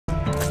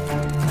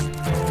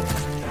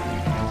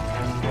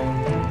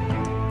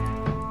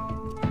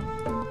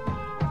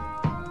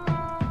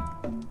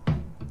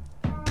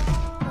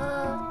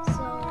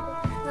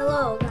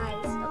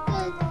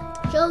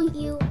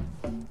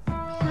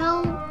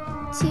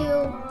to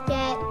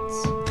get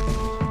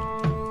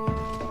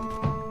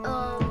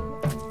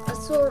a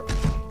sword.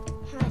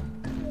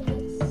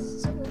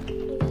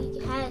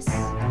 Has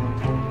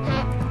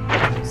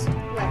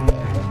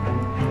weapon.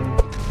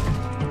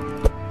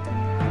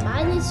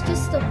 Mine is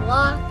just a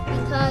block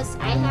because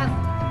I have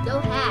no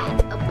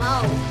hat, a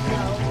bow,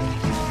 no.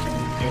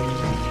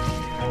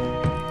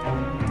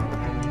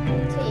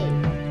 Okay,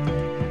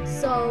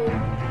 so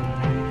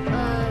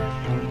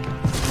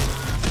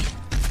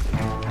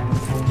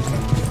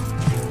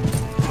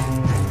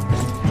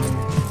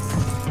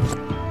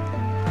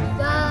you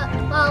gotta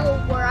follow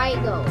where I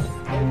go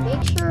and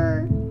make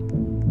sure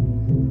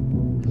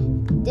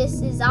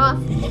this is off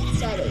its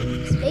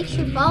settings. Make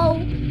sure bow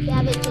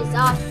damage is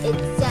off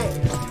its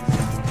settings.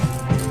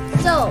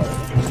 So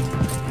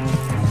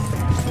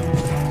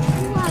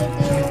what I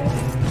do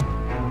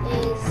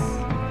is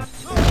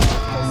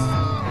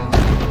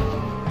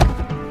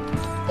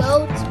go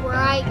to where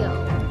I go.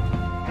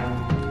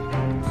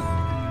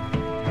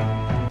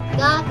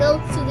 Gotta go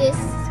to this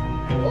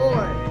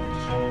orange.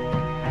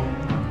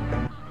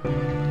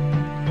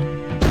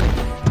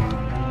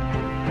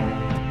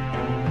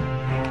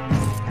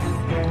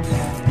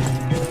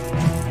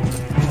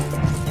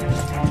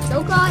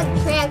 Don't got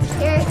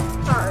transparent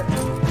part.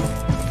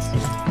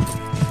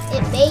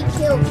 It may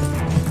kill you.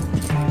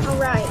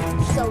 Alright,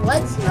 so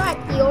once you're at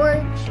the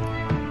orange,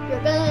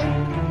 you're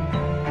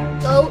gonna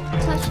go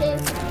touch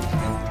it.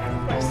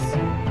 Press.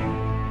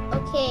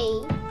 Okay.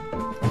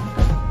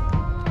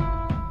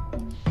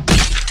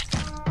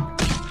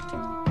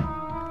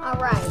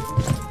 Alright,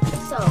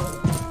 so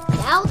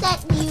now that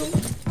you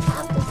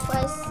have the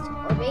quest,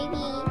 or maybe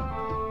you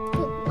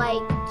could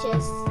like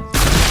just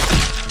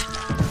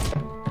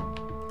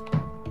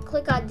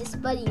click on this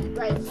button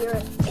right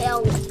here.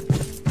 It'll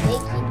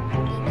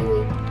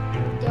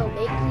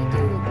make you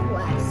do the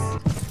quest.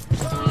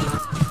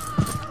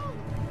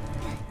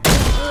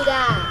 Do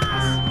that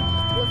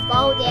with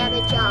fall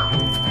damage off.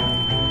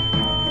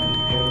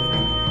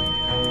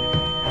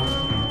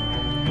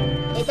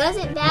 It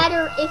doesn't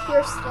matter if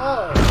you're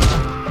slow.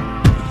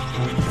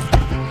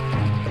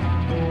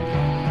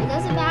 It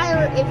doesn't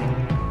matter if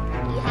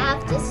you have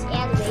this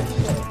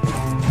animation.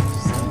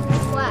 Just do the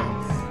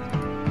quest.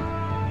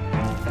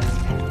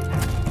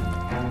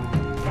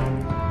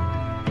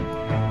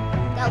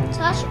 Now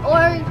touch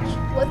orange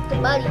with the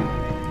button.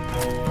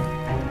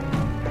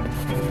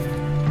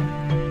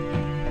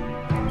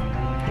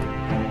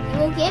 He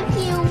will give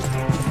you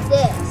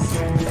this.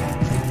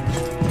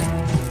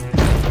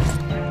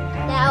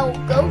 Now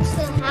go to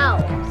the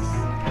house.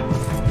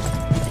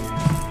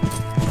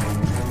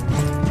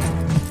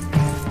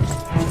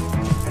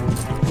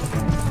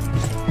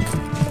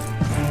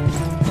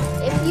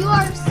 If you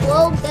are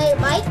slow, then it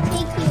might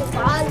take you a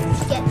while to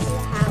get to the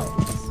house.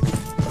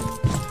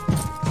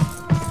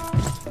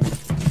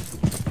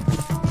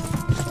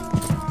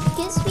 You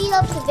can speed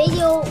up the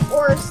video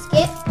or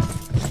skip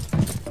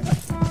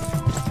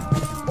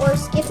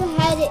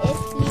ahead if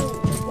you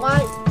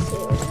want to.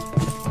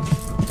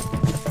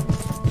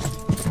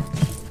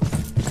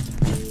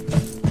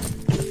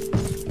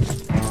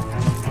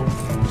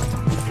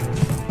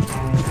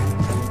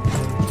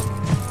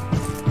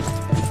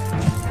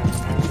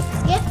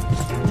 Skip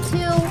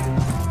to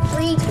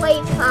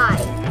 325.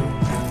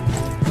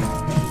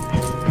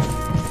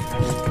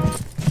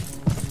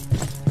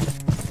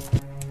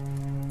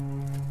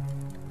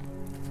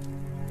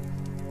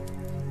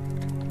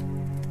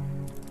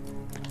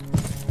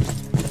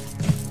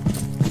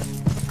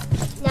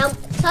 Now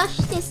touch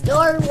this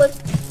door with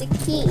the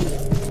key.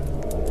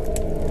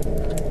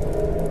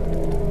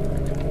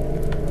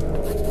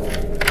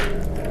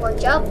 Or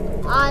jump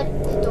on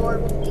the door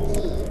with the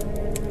key.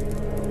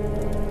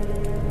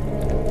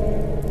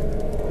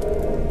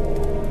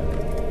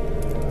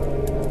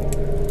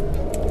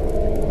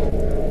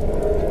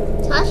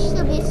 Touch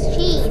the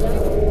machine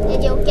and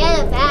you'll get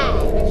a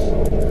badge.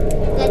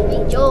 Then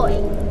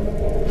rejoin.